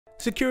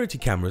Security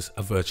cameras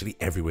are virtually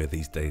everywhere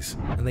these days,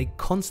 and they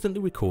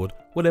constantly record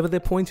whatever they're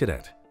pointed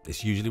at.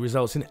 This usually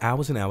results in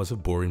hours and hours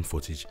of boring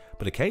footage,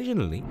 but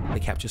occasionally they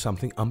capture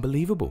something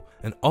unbelievable,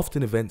 and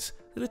often events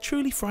that are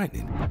truly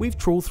frightening. We've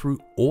trawled through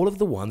all of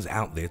the ones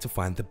out there to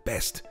find the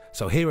best,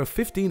 so here are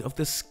 15 of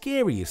the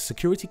scariest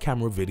security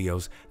camera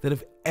videos that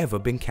have ever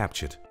been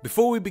captured.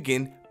 Before we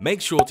begin,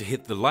 make sure to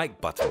hit the like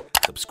button,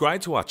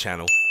 subscribe to our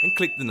channel, and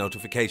click the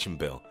notification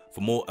bell for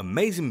more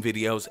amazing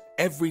videos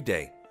every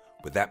day.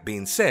 With that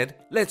being said,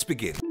 let's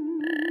begin.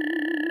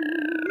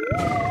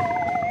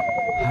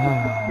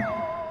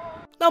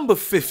 Number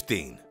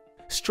 15.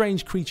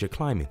 Strange creature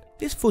climbing.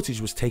 This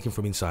footage was taken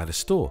from inside a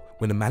store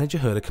when the manager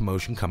heard a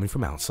commotion coming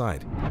from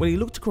outside. When he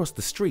looked across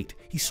the street,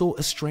 he saw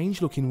a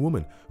strange looking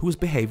woman who was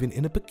behaving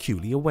in a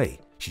peculiar way.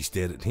 She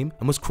stared at him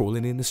and was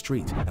crawling in the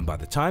street, and by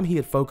the time he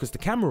had focused the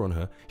camera on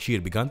her, she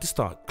had begun to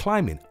start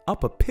climbing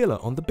up a pillar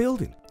on the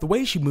building. The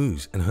way she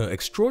moves and her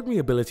extraordinary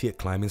ability at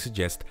climbing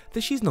suggest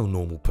that she's no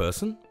normal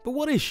person. But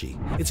what is she?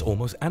 It's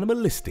almost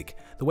animalistic,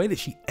 the way that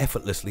she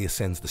effortlessly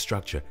ascends the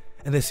structure,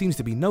 and there seems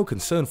to be no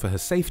concern for her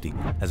safety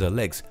as her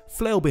legs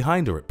flail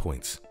behind her at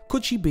points.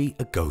 Could she be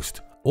a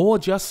ghost, or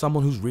just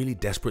someone who's really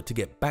desperate to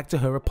get back to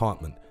her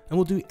apartment and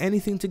will do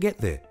anything to get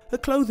there? Her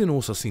clothing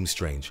also seems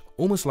strange,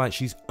 almost like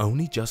she's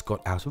only just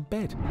got out of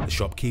bed. The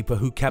shopkeeper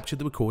who captured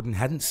the recording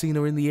hadn't seen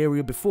her in the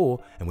area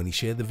before, and when he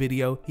shared the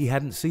video, he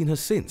hadn't seen her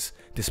since,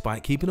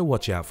 despite keeping a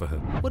watch out for her.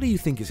 What do you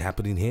think is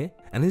happening here?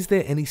 And is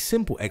there any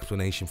simple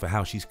explanation for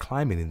how she's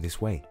climbing in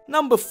this way?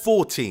 Number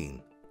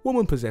 14.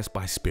 Woman possessed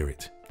by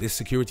spirit. This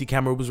security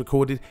camera was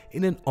recorded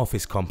in an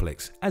office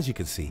complex. As you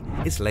can see,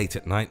 it's late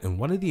at night and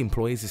one of the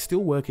employees is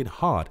still working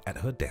hard at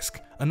her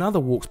desk. Another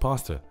walks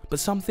past her, but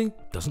something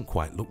doesn't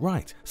quite look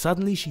right.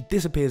 Suddenly she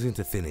disappears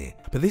into thin air.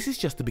 But this is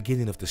just the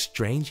beginning of the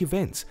strange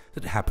events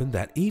that happened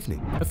that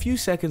evening. A few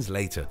seconds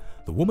later,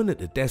 the woman at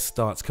the desk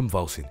starts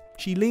convulsing.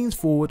 She leans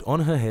forward on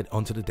her head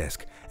onto the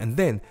desk, and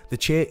then the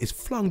chair is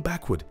flung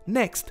backward.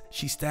 Next,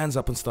 she stands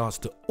up and starts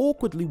to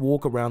awkwardly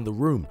walk around the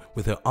room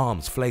with her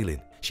arms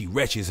flailing. She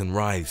retches and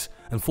writhes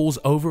and falls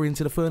over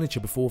into the furniture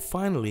before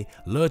finally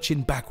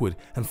lurching backward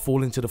and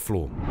falling to the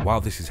floor.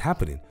 While this is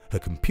happening, her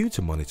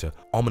computer monitor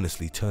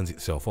ominously turns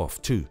itself off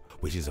too,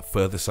 which is a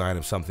further sign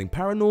of something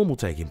paranormal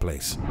taking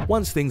place.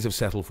 Once things have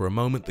settled for a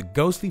moment, the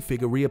ghostly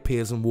figure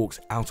reappears and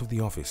walks out of the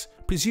office,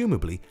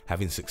 presumably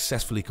having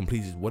successfully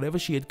completed whatever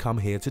she had come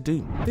here to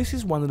do. This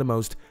is one of the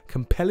most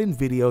compelling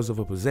videos of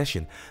a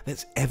possession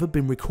that's ever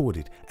been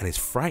recorded, and it's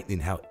frightening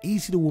how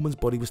easy the woman's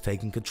body was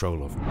taken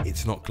control of.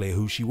 It's not clear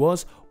who she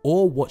was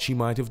or what she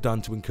might have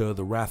done to incur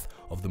the wrath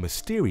of the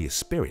mysterious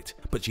spirit,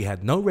 but she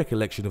had no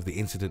recollection of the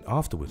incident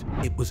afterward.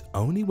 It was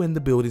only when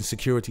the building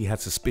security had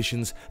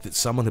suspicions that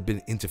someone had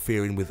been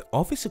interfering with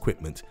office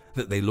equipment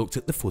that they looked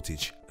at the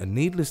footage, and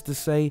needless to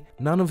say,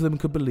 none of them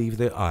could believe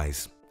their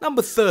eyes.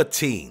 Number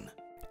 13.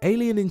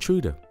 Alien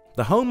intruder.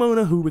 The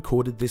homeowner who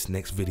recorded this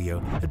next video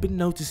had been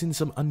noticing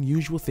some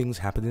unusual things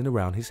happening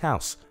around his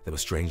house. There were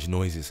strange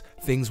noises,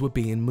 things were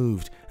being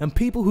moved, and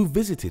people who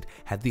visited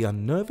had the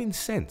unnerving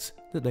sense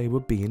that they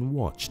were being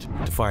watched.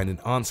 To find an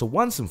answer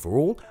once and for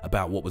all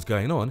about what was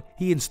going on,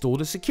 he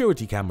installed a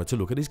security camera to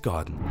look at his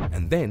garden,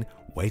 and then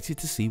waited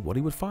to see what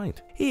he would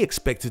find. He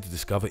expected to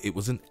discover it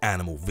was an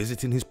animal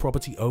visiting his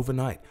property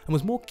overnight and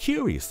was more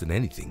curious than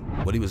anything.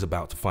 What he was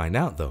about to find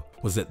out, though,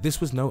 was that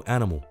this was no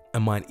animal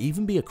and might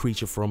even be a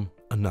creature from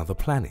another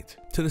planet.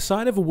 To the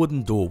side of a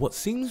wooden door, what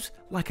seems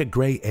like a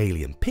grey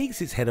alien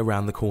peeks its head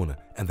around the corner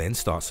and then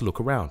starts to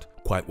look around.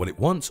 Quite what it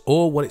wants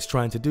or what it's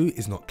trying to do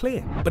is not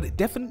clear, but it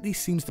definitely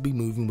seems to be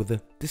moving with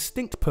a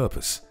distinct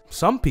purpose.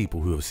 Some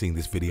people who have seen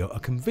this video are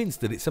convinced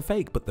that it's a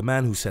fake, but the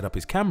man who set up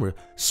his camera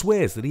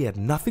swears that he had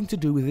nothing to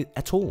do with it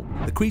at all.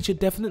 The creature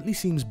definitely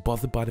seems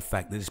bothered by the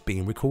fact that it's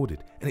being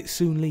recorded, and it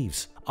soon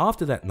leaves.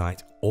 After that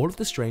night, all of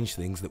the strange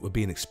things that were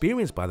being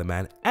experienced by the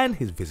man and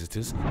his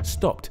visitors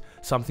stopped,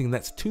 something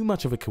that's too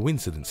much of a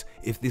coincidence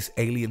if this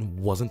alien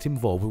wasn't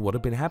involved with what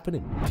had been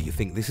happening. Do you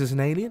think this is an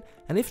alien?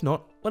 And if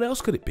not, what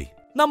else could it be?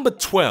 Number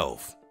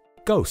 12.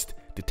 Ghost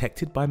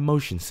detected by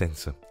motion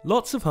sensor.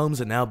 Lots of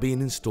homes are now being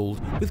installed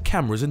with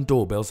cameras and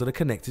doorbells that are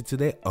connected to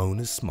their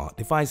owners' smart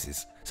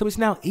devices. So it's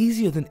now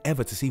easier than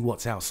ever to see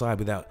what's outside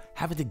without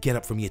having to get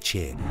up from your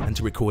chair and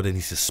to record any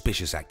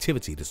suspicious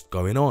activity that's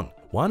going on.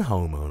 One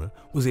homeowner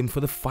was in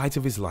for the fight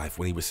of his life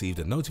when he received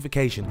a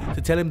notification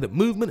to tell him that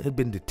movement had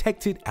been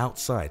detected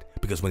outside,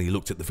 because when he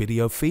looked at the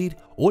video feed,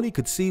 all he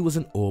could see was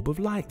an orb of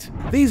light.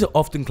 These are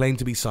often claimed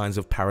to be signs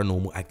of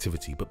paranormal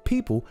activity, but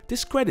people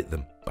discredit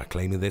them by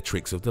claiming they're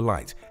tricks of the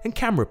light and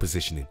camera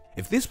positioning.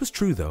 If this was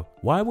true though,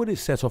 why would it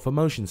set off a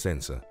motion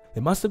sensor?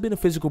 There must have been a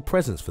physical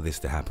presence for this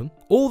to happen.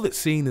 All that's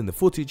seen in the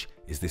footage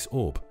is this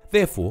orb.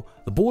 Therefore,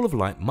 the ball of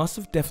light must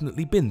have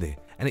definitely been there,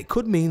 and it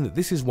could mean that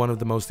this is one of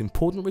the most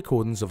important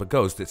recordings of a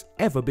ghost that's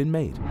ever been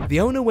made. The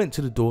owner went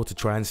to the door to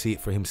try and see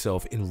it for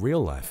himself in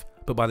real life,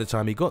 but by the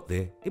time he got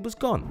there, it was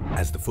gone.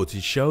 As the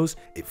footage shows,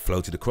 it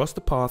floated across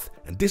the path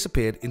and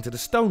disappeared into the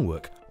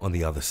stonework on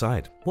the other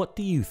side. What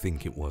do you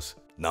think it was?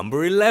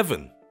 Number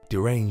 11.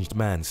 Deranged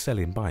man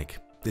selling bike.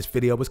 This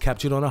video was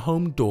captured on a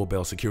home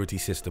doorbell security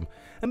system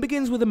and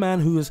begins with a man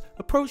who has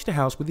approached a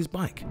house with his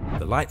bike.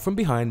 The light from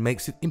behind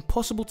makes it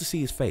impossible to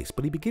see his face,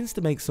 but he begins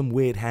to make some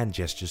weird hand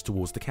gestures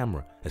towards the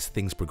camera. As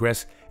things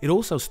progress, it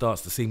also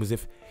starts to seem as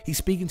if he's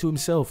speaking to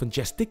himself and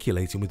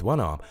gesticulating with one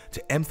arm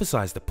to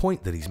emphasize the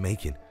point that he's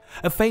making.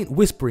 A faint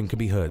whispering can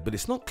be heard, but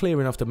it's not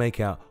clear enough to make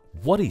out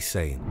what he's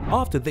saying.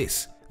 After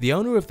this, the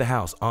owner of the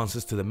house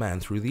answers to the man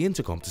through the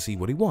intercom to see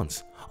what he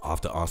wants.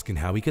 After asking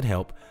how he could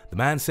help, the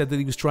man said that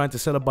he was trying to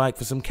sell a bike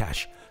for some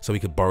cash so he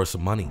could borrow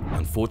some money.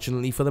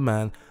 Unfortunately for the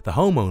man, the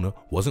homeowner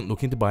wasn't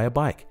looking to buy a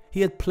bike.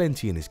 He had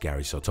plenty in his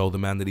garage, so told the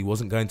man that he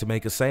wasn't going to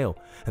make a sale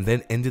and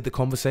then ended the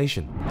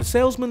conversation. The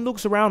salesman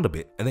looks around a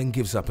bit and then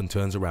gives up and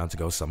turns around to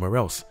go somewhere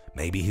else.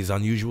 Maybe his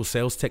unusual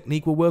sales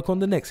technique will work on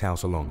the next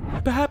house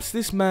along. Perhaps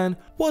this man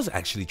was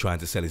actually trying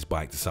to sell his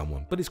bike to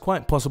someone, but it's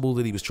quite possible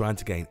that he was trying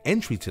to gain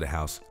entry to the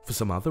house for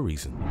some other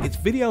reason. It's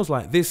videos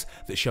like this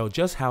that show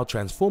just how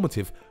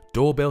transformative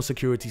doorbell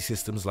security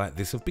systems like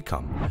this have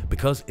become,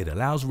 because it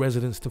allows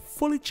residents to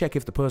fully check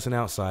if the person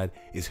outside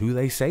is who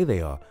they say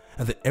they are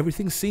and that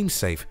everything seems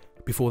safe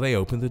before they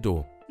open the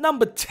door.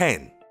 Number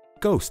 10.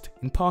 Ghost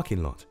in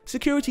parking lot.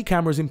 Security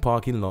cameras in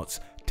parking lots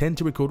tend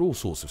to record all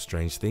sorts of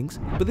strange things,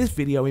 but this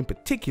video in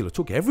particular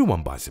took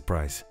everyone by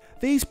surprise.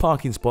 These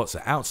parking spots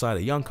are outside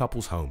a young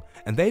couple's home,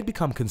 and they'd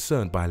become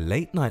concerned by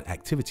late night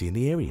activity in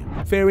the area.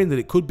 Fearing that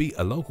it could be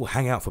a local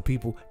hangout for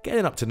people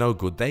getting up to no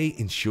good, they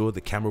ensured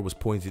the camera was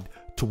pointed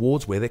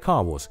towards where their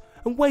car was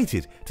and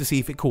waited to see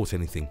if it caught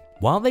anything.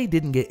 While they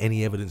didn't get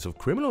any evidence of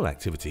criminal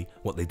activity,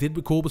 what they did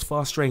record was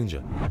far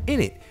stranger. In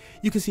it,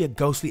 you can see a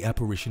ghostly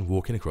apparition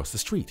walking across the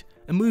street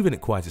and moving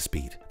at quite a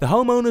speed. The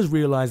homeowners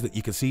realized that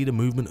you could see the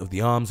movement of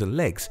the arms and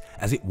legs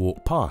as it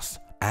walked past,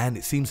 and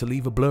it seems to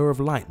leave a blur of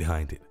light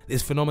behind it.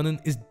 This phenomenon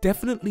is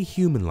definitely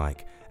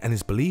human-like and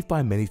is believed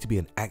by many to be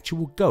an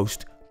actual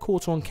ghost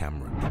caught on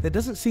camera. There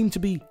doesn't seem to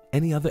be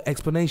any other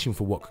explanation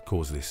for what could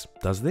cause this,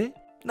 does there?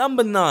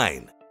 Number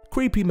 9.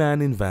 Creepy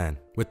man in van.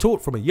 We're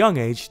taught from a young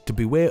age to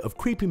beware of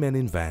creepy men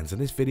in vans,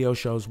 and this video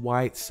shows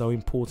why it's so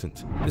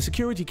important. The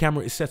security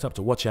camera is set up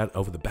to watch out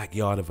over the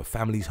backyard of a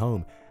family's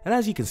home, and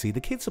as you can see, the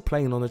kids are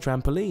playing on a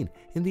trampoline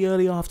in the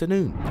early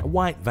afternoon. A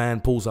white van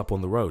pulls up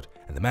on the road,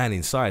 and the man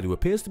inside, who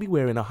appears to be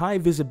wearing a high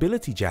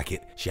visibility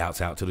jacket, shouts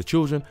out to the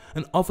children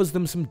and offers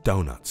them some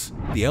donuts.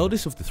 The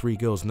eldest of the 3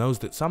 girls knows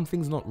that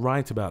something's not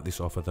right about this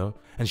offer though,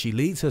 and she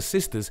leads her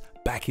sisters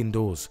back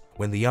indoors.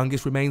 When the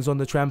youngest remains on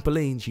the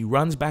trampoline, she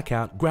runs back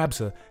out, grabs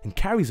her and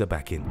carries her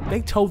back in. They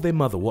told their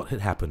mother what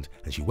had happened,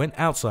 and she went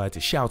outside to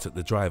shout at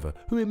the driver,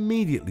 who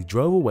immediately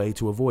drove away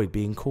to avoid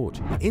being caught.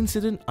 The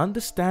incident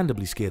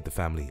understandably scared the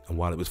family, and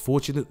while it was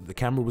fortunate that the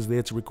camera was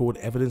there to record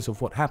evidence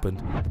of what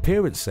happened, the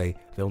parents say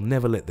they'll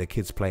never let their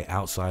kids play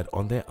outside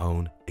on their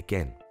own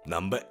again.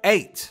 Number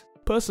 8.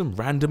 Person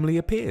randomly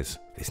appears.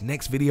 This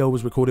next video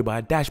was recorded by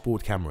a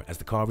dashboard camera as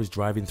the car is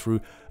driving through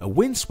a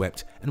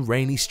windswept and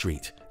rainy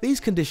street.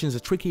 These conditions are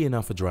tricky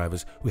enough for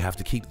drivers who have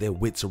to keep their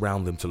wits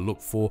around them to look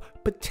for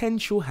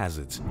potential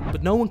hazards,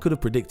 but no one could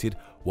have predicted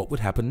what would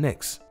happen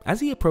next.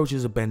 As he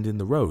approaches a bend in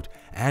the road,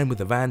 and with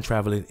the van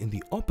traveling in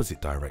the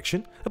opposite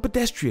direction, a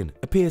pedestrian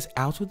appears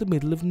out of the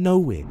middle of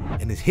nowhere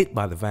and is hit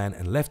by the van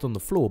and left on the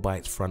floor by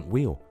its front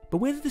wheel. But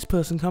where did this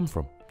person come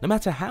from? No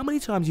matter how many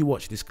times you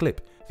watch this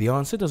clip, the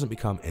answer doesn't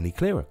become any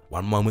clearer.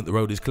 One moment the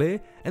road is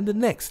clear, and the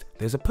next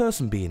there's a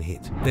person being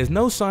hit. There's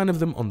no sign of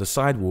them on the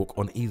sidewalk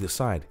on either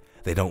side.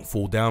 They don't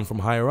fall down from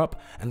higher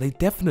up, and they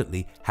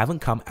definitely haven't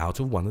come out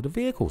of one of the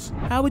vehicles.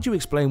 How would you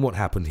explain what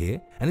happened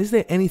here? And is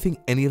there anything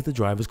any of the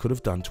drivers could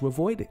have done to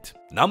avoid it?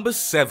 Number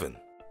 7.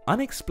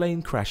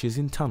 Unexplained crashes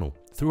in tunnel.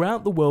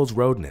 Throughout the world's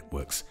road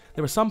networks,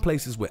 there are some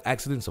places where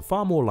accidents are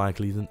far more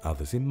likely than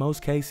others. In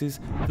most cases,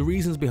 the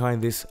reasons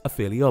behind this are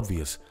fairly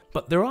obvious,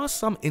 but there are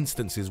some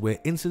instances where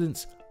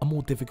incidents are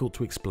more difficult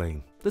to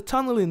explain. The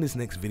tunnel in this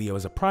next video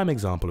is a prime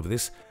example of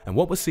this, and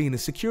what we're seeing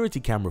is security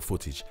camera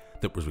footage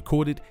that was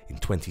recorded in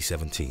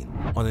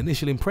 2017. On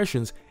initial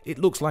impressions, it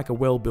looks like a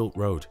well-built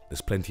road.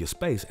 There's plenty of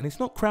space and it's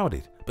not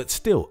crowded, but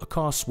still a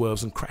car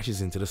swerves and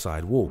crashes into the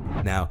side wall.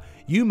 Now,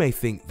 you may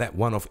think that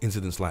one-off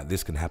incidents like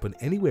this can happen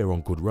anywhere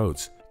on good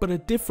roads, but a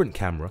different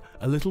camera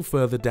a little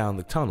further down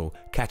the tunnel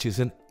catches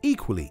an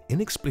equally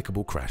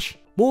inexplicable crash.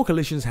 More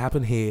collisions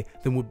happen here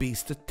than would be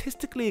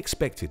statistically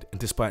expected, and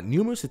despite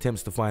numerous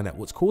attempts to find out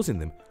what's causing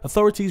them,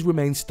 authorities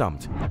remain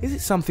stumped. Is it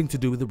something to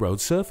do with the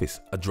road surface?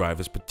 Are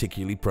drivers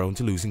particularly prone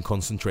to losing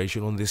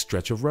concentration on this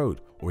stretch of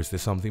road? Or is there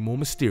something more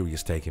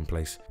mysterious taking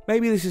place?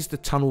 Maybe this is the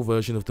tunnel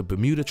version of the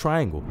Bermuda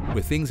Triangle,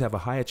 where things have a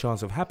higher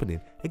chance of happening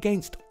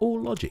against all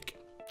logic.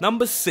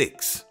 Number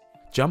 6.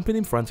 Jumping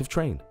in front of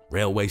train.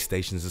 Railway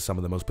stations are some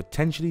of the most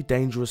potentially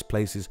dangerous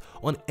places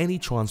on any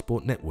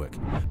transport network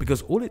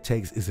because all it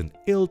takes is an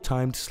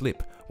ill-timed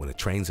slip when a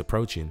train's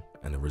approaching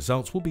and the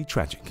results will be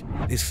tragic.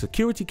 This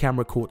security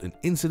camera caught an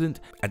incident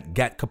at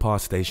Ghatkapar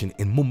station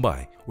in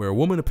Mumbai where a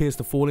woman appears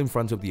to fall in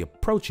front of the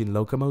approaching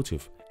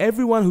locomotive.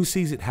 Everyone who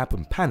sees it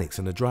happen panics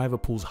and the driver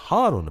pulls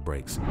hard on the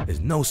brakes. There's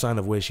no sign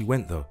of where she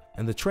went though,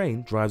 and the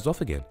train drives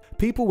off again.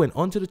 People went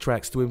onto the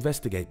tracks to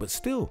investigate, but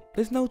still,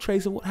 there's no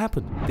trace of what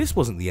happened. This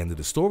wasn't the end of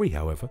the story,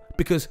 however,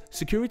 because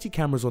security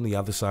cameras on the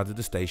other side of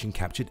the station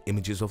captured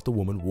images of the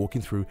woman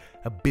walking through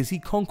a busy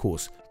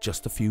concourse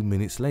just a few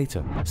minutes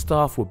later.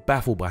 Staff were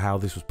baffled by how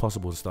this was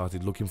possible and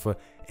started looking for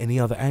any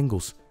other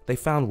angles. They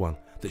found one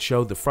that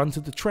showed the front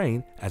of the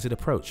train as it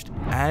approached,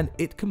 and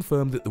it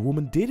confirmed that the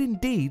woman did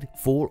indeed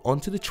fall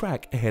onto the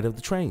track ahead of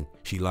the train.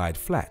 She lied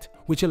flat,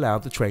 which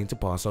allowed the train to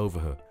pass over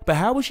her. But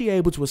how was she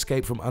able to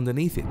escape from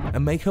underneath it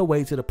and make her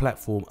way to the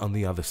platform on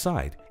the other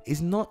side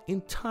is not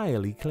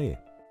entirely clear.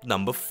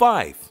 Number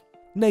 5.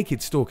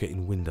 Naked stalker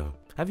in window.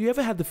 Have you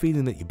ever had the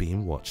feeling that you're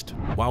being watched?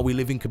 While we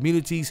live in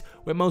communities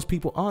where most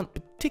people aren't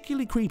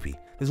particularly creepy,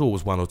 there's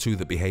always one or two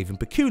that behave in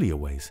peculiar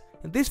ways.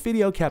 And this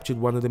video captured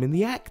one of them in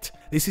the act.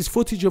 This is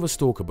footage of a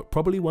stalker, but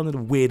probably one of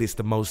the weirdest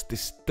and most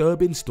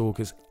disturbing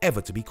stalkers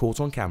ever to be caught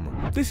on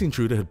camera. This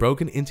intruder had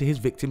broken into his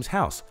victim's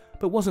house,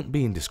 but wasn't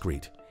being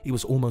discreet. He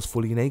was almost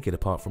fully naked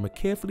apart from a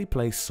carefully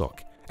placed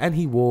sock, and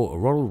he wore a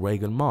Ronald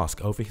Reagan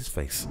mask over his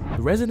face.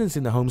 The residents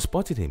in the home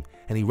spotted him,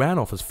 and he ran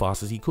off as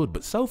fast as he could,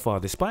 but so far,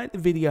 despite the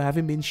video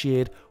having been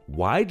shared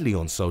widely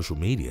on social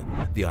media,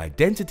 the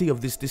identity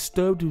of this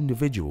disturbed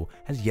individual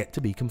has yet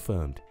to be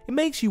confirmed. It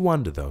makes you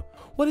wonder though,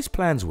 what his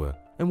plans were,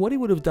 and what he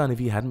would have done if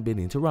he hadn't been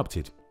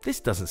interrupted.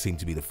 This doesn't seem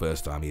to be the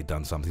first time he had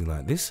done something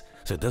like this,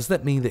 so does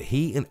that mean that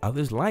he and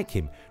others like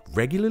him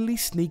regularly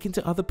sneak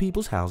into other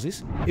people's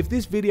houses? If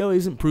this video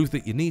isn't proof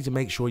that you need to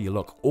make sure you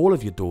lock all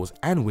of your doors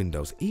and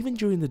windows, even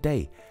during the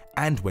day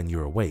and when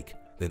you're awake,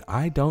 then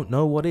I don't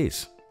know what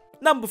is.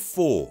 Number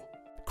 4.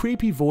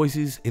 Creepy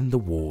voices in the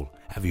wall.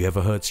 Have you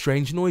ever heard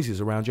strange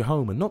noises around your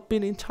home and not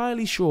been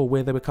entirely sure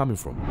where they were coming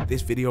from?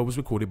 This video was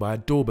recorded by a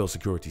doorbell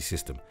security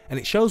system, and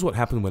it shows what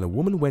happened when a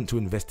woman went to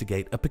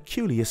investigate a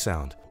peculiar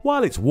sound.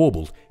 While it's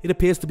warbled, it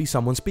appears to be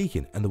someone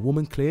speaking, and the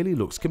woman clearly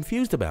looks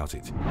confused about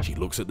it. She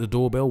looks at the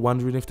doorbell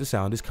wondering if the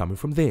sound is coming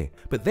from there,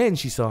 but then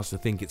she starts to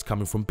think it's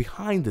coming from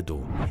behind the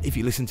door. If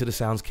you listen to the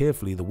sounds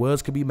carefully, the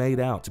words can be made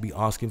out to be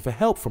asking for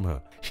help from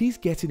her. She's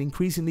getting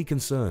increasingly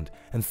concerned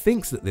and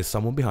thinks that there's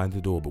someone behind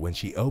the door, but when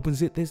she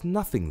opens it, there's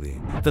nothing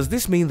there. Does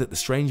this mean that the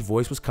strange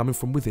voice was coming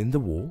from within the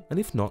wall? And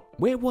if not,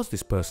 where was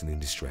this person in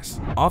distress?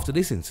 After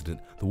this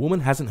incident, the woman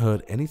hasn't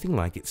heard anything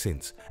like it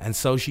since, and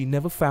so she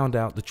never found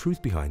out the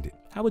truth behind it.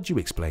 How would you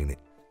explain it?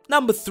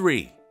 Number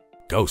 3.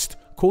 Ghost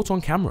caught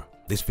on camera.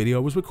 This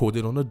video was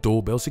recorded on a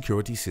doorbell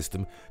security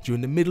system during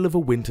the middle of a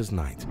winter's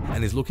night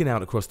and is looking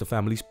out across the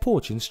family's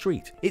porch and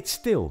street. It's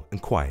still and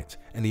quiet,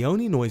 and the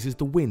only noise is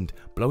the wind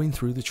blowing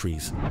through the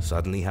trees.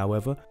 Suddenly,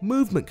 however,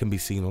 movement can be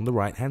seen on the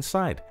right-hand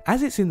side.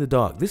 As it's in the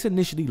dark, this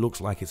initially looks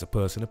like it's a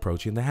person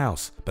approaching the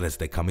house, but as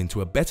they come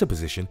into a better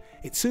position,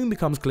 it soon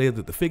becomes clear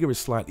that the figure is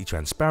slightly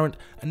transparent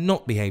and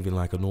not behaving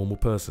like a normal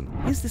person.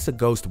 Is this a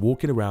ghost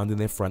walking around in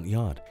their front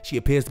yard? She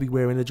appears to be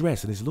wearing a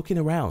dress and is looking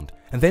around,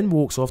 and then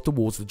walks off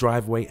towards the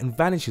driveway and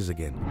vanishes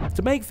again.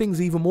 To make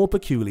things even more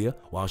peculiar,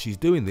 while she's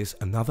doing this,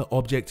 another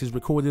object is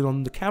recorded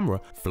on the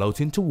camera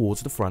floating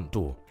towards the front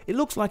door. It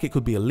looks like it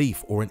could be a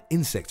leaf or an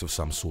insect of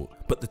some sort,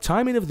 but the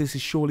timing of this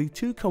is surely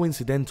too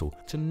coincidental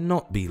to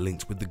not be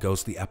linked with the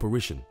ghostly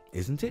apparition,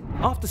 isn't it?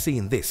 After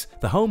seeing this,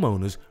 the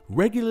homeowners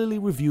regularly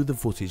review the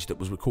footage that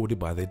was recorded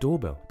by their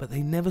doorbell, but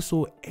they never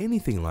saw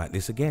anything like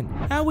this again.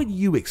 How would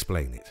you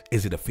explain it?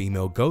 Is it a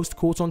female ghost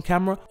caught on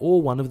camera,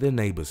 or one of their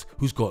neighbors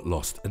who's got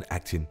lost and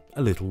acting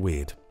a little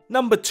weird?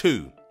 Number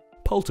 2.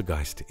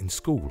 Poltergeist in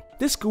school.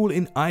 This school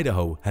in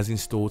Idaho has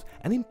installed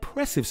an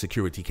impressive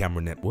security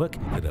camera network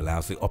that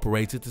allows the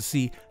operator to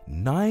see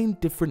 9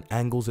 different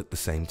angles at the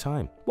same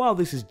time. While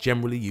this is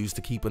generally used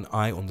to keep an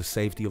eye on the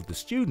safety of the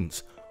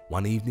students,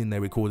 one evening they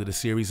recorded a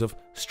series of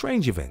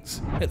strange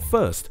events. At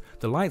first,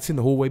 the lights in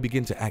the hallway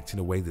begin to act in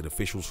a way that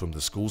officials from the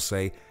school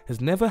say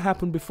has never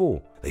happened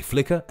before. They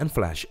flicker and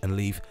flash and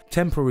leave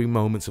temporary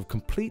moments of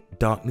complete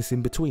darkness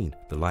in between.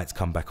 The lights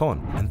come back on,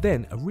 and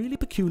then a really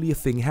peculiar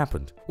thing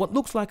happened. What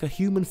looks like a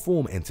human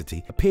form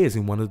entity appears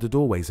in one of the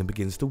doorways and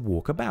begins to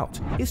walk about.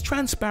 It's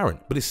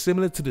transparent, but is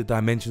similar to the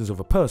dimensions of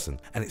a person,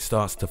 and it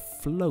starts to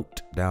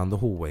float down the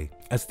hallway.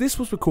 As this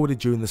was recorded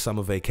during the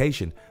summer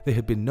vacation, there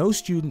had been no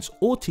students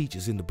or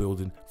teachers in the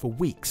building for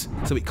weeks,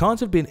 so it can't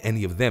have been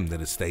any of them that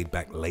had stayed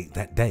back late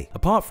that day.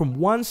 Apart from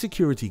one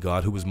security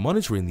guard who was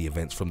monitoring the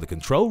events from the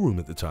control room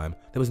at the time,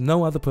 there was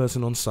no other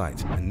person on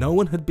site, and no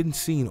one had been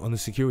seen on the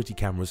security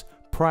cameras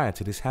prior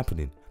to this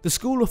happening. The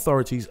school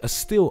authorities are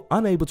still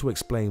unable to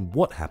explain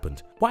what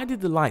happened. Why did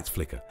the lights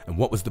flicker? And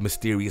what was the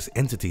mysterious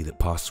entity that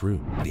passed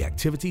through? The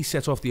activity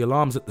set off the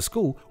alarms at the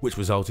school, which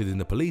resulted in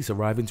the police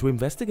arriving to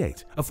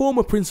investigate. A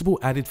former principal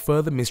added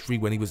further mystery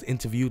when he was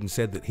interviewed and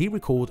said that he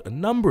recalled a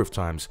number of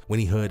times when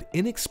he heard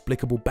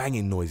inexplicable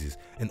banging noises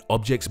and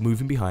objects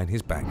moving behind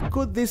his back.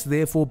 Could this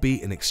therefore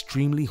be an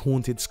extremely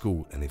haunted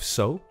school? And if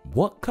so,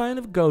 what kind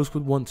of ghost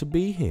would want to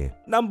be here?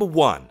 Number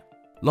 1.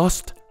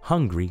 Lost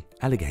hungry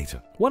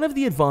alligator. One of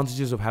the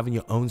advantages of having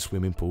your own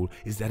swimming pool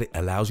is that it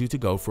allows you to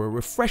go for a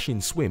refreshing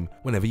swim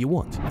whenever you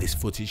want. This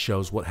footage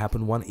shows what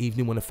happened one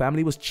evening when a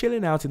family was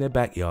chilling out in their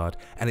backyard,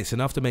 and it's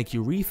enough to make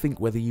you rethink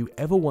whether you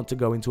ever want to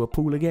go into a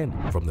pool again.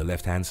 From the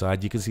left hand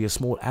side, you can see a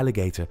small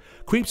alligator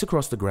creeps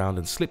across the ground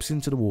and slips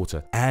into the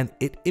water, and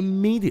it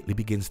immediately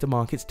begins to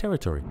mark its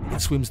territory.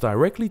 It swims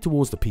directly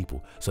towards the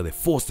people, so they're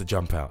forced to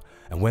jump out,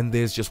 and when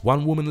there's just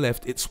one woman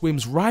left, it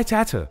swims right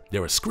at her.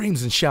 There are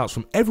screams and shouts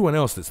from everyone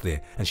else that's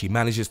there, and she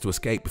manages to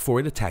escape before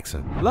it attacks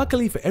her.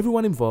 Luckily for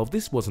everyone involved,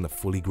 this wasn't a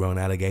fully grown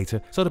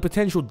alligator, so the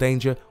potential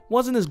danger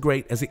wasn't as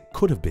great as it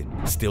could have been.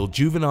 Still,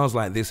 juveniles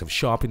like this have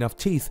sharp enough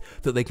teeth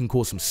that they can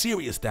cause some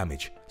serious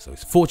damage, so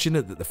it's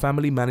fortunate that the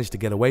family managed to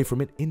get away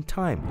from it in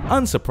time.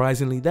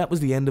 Unsurprisingly, that was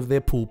the end of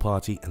their pool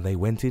party and they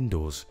went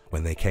indoors.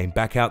 When they came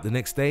back out the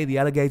next day, the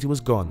alligator was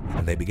gone,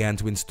 and they began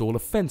to install a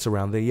fence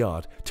around their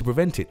yard to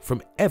prevent it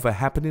from ever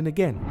happening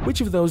again.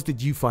 Which of those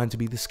did you find to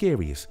be the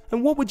scariest?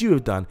 And what would you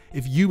have done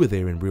if you were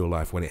there in real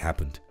life when it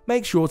happened?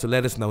 Make sure to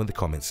let us know in the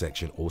comments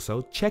section.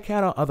 Also, check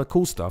out our other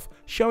cool stuff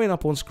showing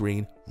up on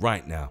screen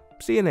right now.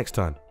 See you next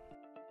time.